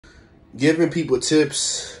Giving people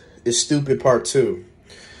tips is stupid part 2.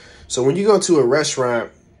 So when you go to a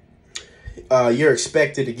restaurant, you're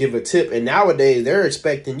expected to give a tip. And nowadays, they're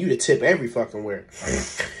expecting you to tip every fucking where.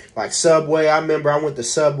 Like Subway, I remember I went to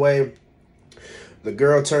Subway. The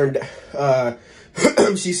girl turned,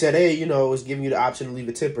 she said, hey, you know, it's giving you the option to leave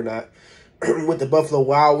a tip or not. Went to Buffalo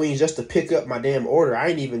Wild Wings just to pick up my damn order. I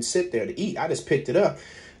didn't even sit there to eat. I just picked it up.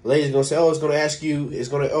 The lady's going to say, oh, it's going to ask you, it's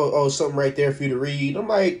going to, oh, something right there for you to read. I'm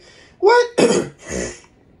like, what?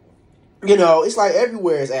 You know, it's like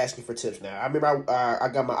everywhere is asking for tips now. I remember I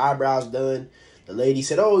got my eyebrows done. The lady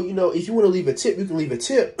said, oh, you know, if you want to leave a tip, you can leave a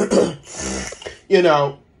tip. You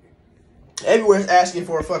know, everywhere is asking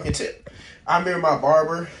for a fucking tip. I remember my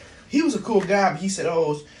barber. He was a cool guy, but he said,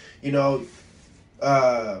 oh, you know,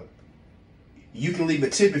 you can leave a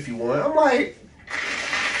tip if you want. I'm like,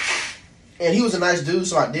 and he was a nice dude,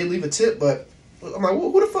 so I did leave a tip, but I'm like,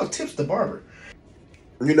 well, who the fuck tips the barber?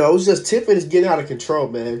 You know, it's just tipping is getting out of control,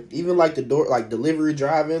 man. Even like the door, like delivery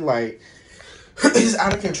driving, like it's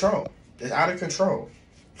out of control. It's out of control.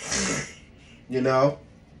 You know,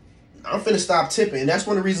 I'm finna stop tipping. And that's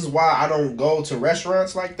one of the reasons why I don't go to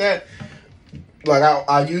restaurants like that. Like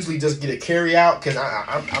I usually just get a carry out because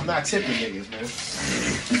I'm not tipping niggas, man.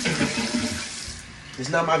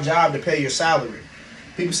 It's not my job to pay your salary.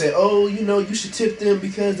 People say, oh, you know, you should tip them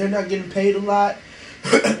because they're not getting paid a lot.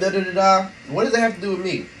 Da-da-da-da. What does that have to do with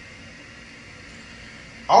me?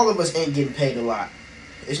 All of us ain't getting paid a lot.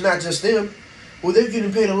 It's not just them. Well, they're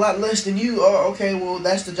getting paid a lot less than you. Oh, okay, well,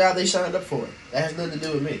 that's the job they signed up for. That has nothing to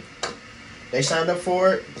do with me. They signed up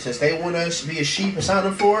for it. Since they want us to be a sheep and sign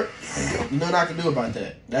up for it, nothing I can do about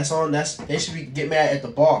that. They should get mad at the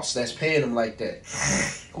boss that's paying them like that.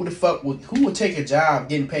 Who the fuck who would take a job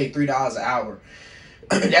getting paid $3 an hour?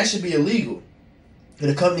 That should be illegal. And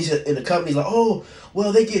the company's like, oh,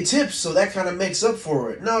 well, they get tips, so that kind of makes up for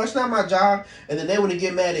it. No, it's not my job. And then they want to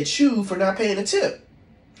get mad at you for not paying a tip.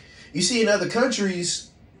 You see, in other countries,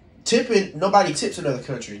 tipping, nobody tips in other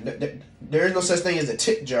countries. There is no such thing as a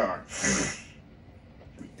tip jar.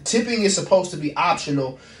 Tipping is supposed to be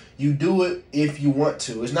optional. You do it if you want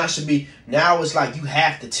to. It's not should be, now it's like you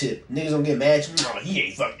have to tip. Niggas don't get mad at you. No, he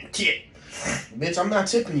ain't fucking tip. Bitch, I'm not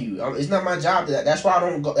tipping you. It's not my job to that. That's why I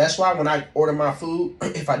don't go. That's why when I order my food,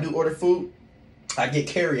 if I do order food, I get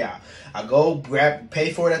carry out. I go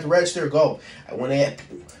pay for it at the register. Go when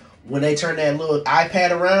they turn that little iPad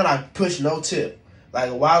around, I push no tip. Like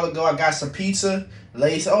a while ago, I got some pizza. The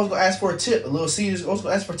lady said, "Oh, I was gonna ask for a tip." A little Caesars. I was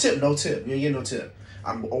gonna ask for a tip. No tip. You ain't getting no tip.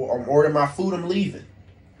 I'm ordering my food. I'm leaving.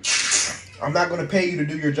 I'm not gonna pay you to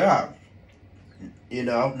do your job. You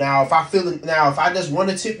know, now if I just want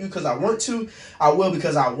to tip you because I want to, I will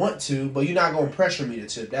because I want to, but you're not going to pressure me to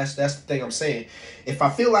tip. That's the thing I'm saying. If I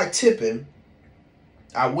feel like tipping,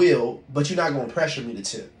 I will, but you're not going to pressure me to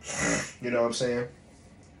tip. You know what I'm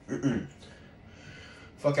saying?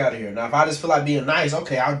 Fuck out of here. Now, if I just feel like being nice,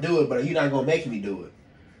 okay, I'll do it, but you're not going to make me do it.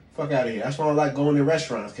 Fuck out of here. That's why I don't like going to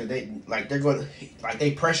restaurants, because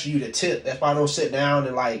they pressure you to tip. That's why I don't sit down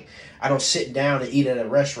and eat at a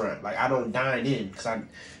restaurant. Like, I don't dine in because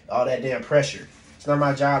all that damn pressure. It's not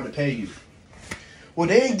my job to pay you. Well,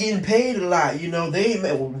 they ain't getting paid a lot, you know.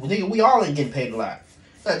 We all ain't getting paid a lot.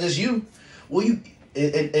 Not just you. Well, you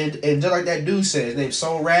and just like that dude said, his name's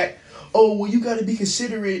Soul Rat. Oh, well, you got to be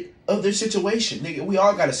considerate of their situation, nigga. We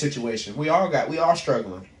all got a situation. We all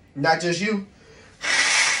struggling. Not just you.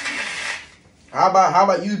 How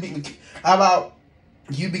about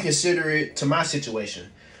you be considerate to my situation?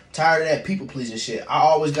 I'm tired of that people pleasing shit. I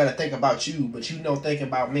always gotta think about you, but you don't think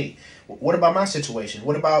about me. What about my situation?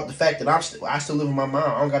 What about the fact that I still live with my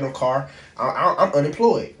mom? I don't got no car. I'm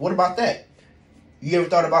unemployed. What about that? You ever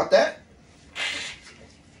thought about that?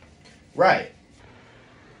 Right.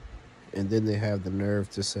 And then they have the nerve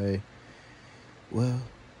to say, well,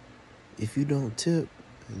 if you don't tip,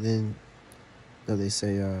 then they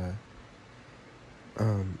say,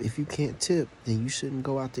 if you can't tip, then you shouldn't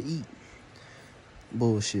go out to eat.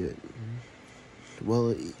 Bullshit.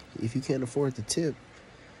 Well, if you can't afford to tip,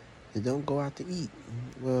 then don't go out to eat.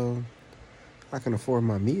 Well, I can afford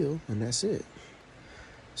my meal, and that's it.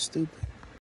 Stupid.